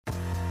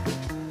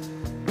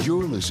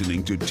You're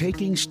listening to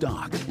Taking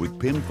Stock with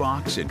Pimm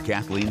Fox and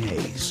Kathleen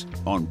Hayes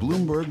on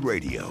Bloomberg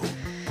Radio.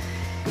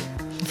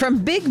 From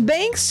big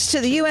banks to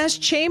the U.S.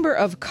 Chamber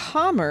of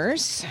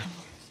Commerce,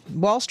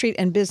 Wall Street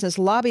and business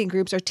lobbying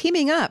groups are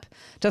teaming up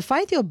to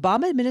fight the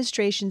Obama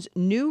administration's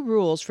new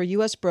rules for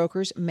U.S.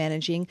 brokers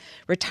managing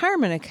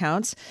retirement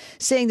accounts,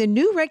 saying the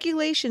new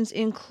regulations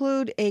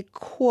include a,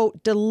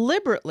 quote,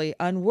 deliberately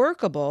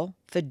unworkable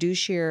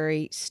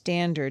fiduciary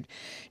standard.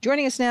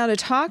 Joining us now to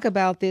talk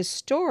about this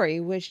story,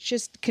 which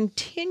just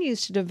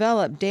continues to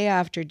develop day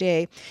after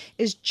day,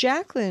 is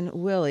Jacqueline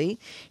Wille.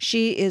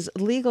 She is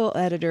legal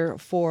editor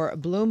for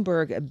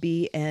Bloomberg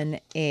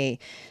BNA.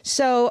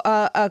 So,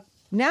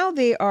 now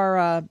they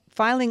are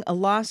filing a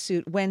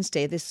lawsuit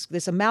Wednesday,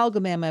 this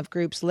amalgam of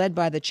groups led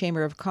by the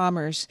Chamber of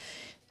Commerce.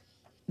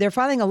 They're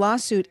filing a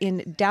lawsuit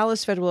in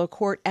Dallas federal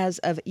court as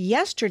of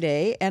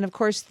yesterday. And, of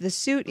course, the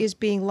suit is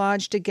being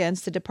lodged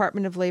against the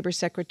Department of Labor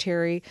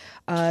Secretary,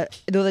 the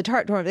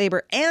Department of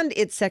Labor and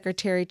its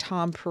Secretary,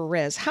 Tom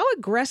Perez. How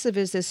aggressive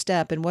is this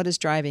step and what is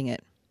driving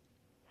it?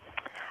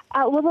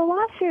 Well, the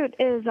lawsuit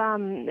is,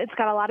 it's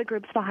got a lot of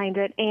groups behind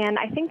it, and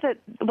I think that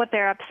what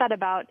they're upset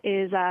about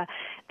is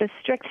the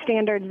strict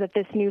standards that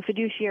this new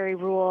fiduciary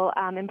rule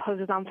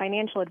imposes on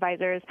financial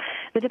advisors.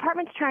 The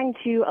department's trying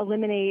to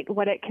eliminate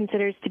what it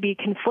considers to be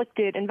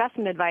conflicted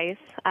investment advice,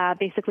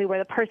 basically where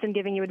the person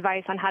giving you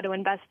advice on how to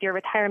invest your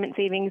retirement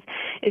savings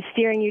is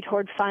steering you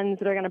toward funds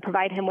that are going to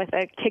provide him with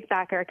a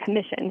kickback or a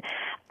commission.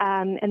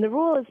 And the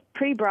rule is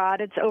pretty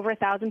broad. It's over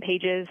 1,000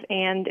 pages,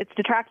 and its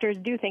detractors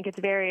do think it's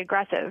very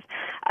aggressive.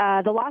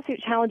 The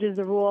lawsuit challenges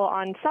the rule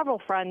on several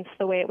fronts: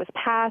 the way it was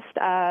passed,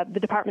 the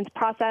department's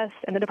process,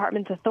 and the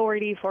department's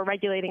authority for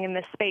regulating in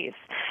this space.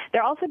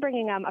 They're also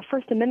bringing a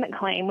First Amendment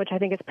claim, which I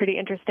think is pretty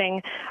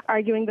interesting,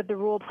 arguing that the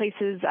rule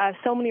places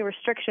so many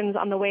restrictions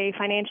on the way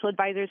financial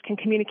advisors can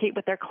communicate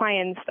with their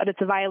clients that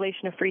it's a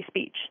violation of free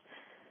speech.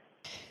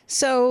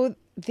 So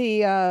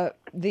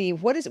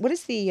what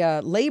is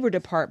the Labor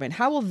Department?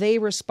 How will they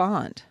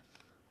respond?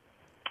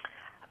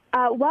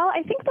 Well,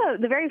 I think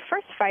the very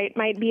first fight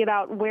might be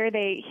about where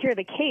they hear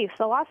the case.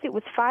 The lawsuit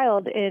was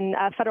filed in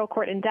a federal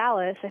court in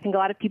Dallas. I think a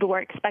lot of people were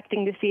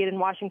expecting to see it in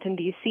Washington,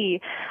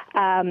 D.C.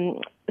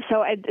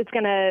 So it's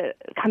going to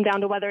come down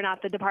to whether or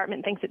not the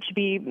department thinks it should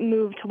be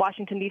moved to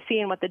Washington, D.C.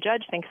 and what the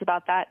judge thinks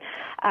about that.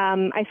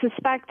 I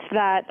suspect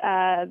that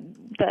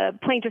the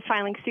plaintiffs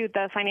filing suit,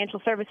 the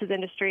financial services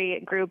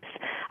industry groups,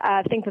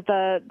 think that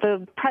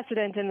the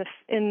precedent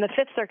in the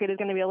Fifth Circuit is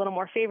going to be a little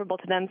more favorable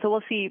to them. So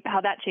we'll see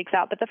how that shakes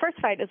out. But the first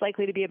fight is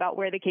likely to be about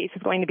where the case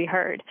is going to be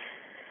heard.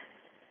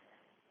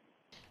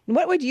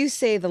 What would you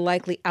say the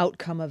likely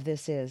outcome of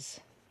this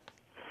is?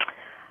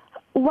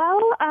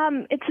 Well,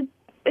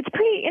 it's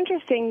pretty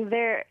interesting.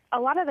 A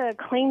lot of the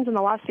claims in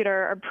the lawsuit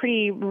are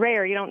pretty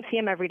rare. You don't see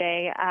them every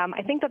day.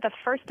 I think that the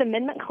First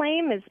Amendment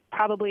claim is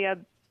probably a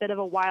bit of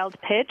a wild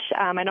pitch.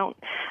 I don't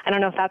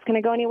know if that's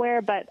going to go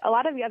anywhere, but a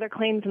lot of the other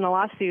claims in the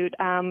lawsuit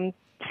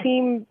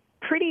seem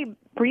pretty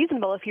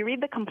reasonable. If you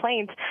read the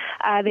complaint,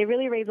 they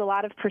really raise a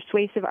lot of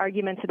persuasive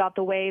arguments about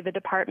the way the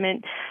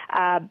department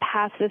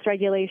passed this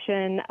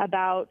regulation,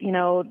 about,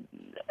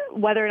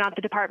 whether or not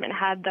the department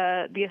had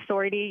the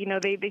authority.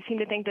 They seem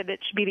to think that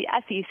it should be the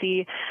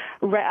SEC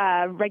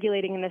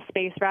regulating in this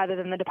space rather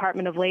than the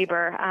Department of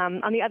Labor.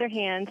 On the other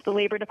hand, the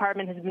Labor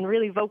Department has been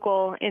really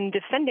vocal in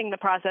defending the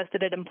process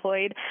that it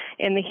employed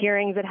in the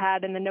hearings it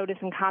had in the notice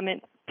and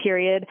comment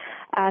period.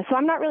 So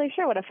I'm not really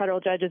sure what a federal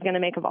judge is going to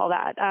make of all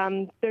that.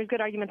 There's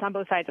good arguments on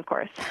both sides, of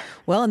course.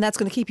 Well, and that's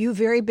going to keep you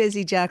very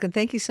busy, Jack, and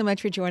thank you so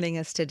much for joining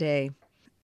us today.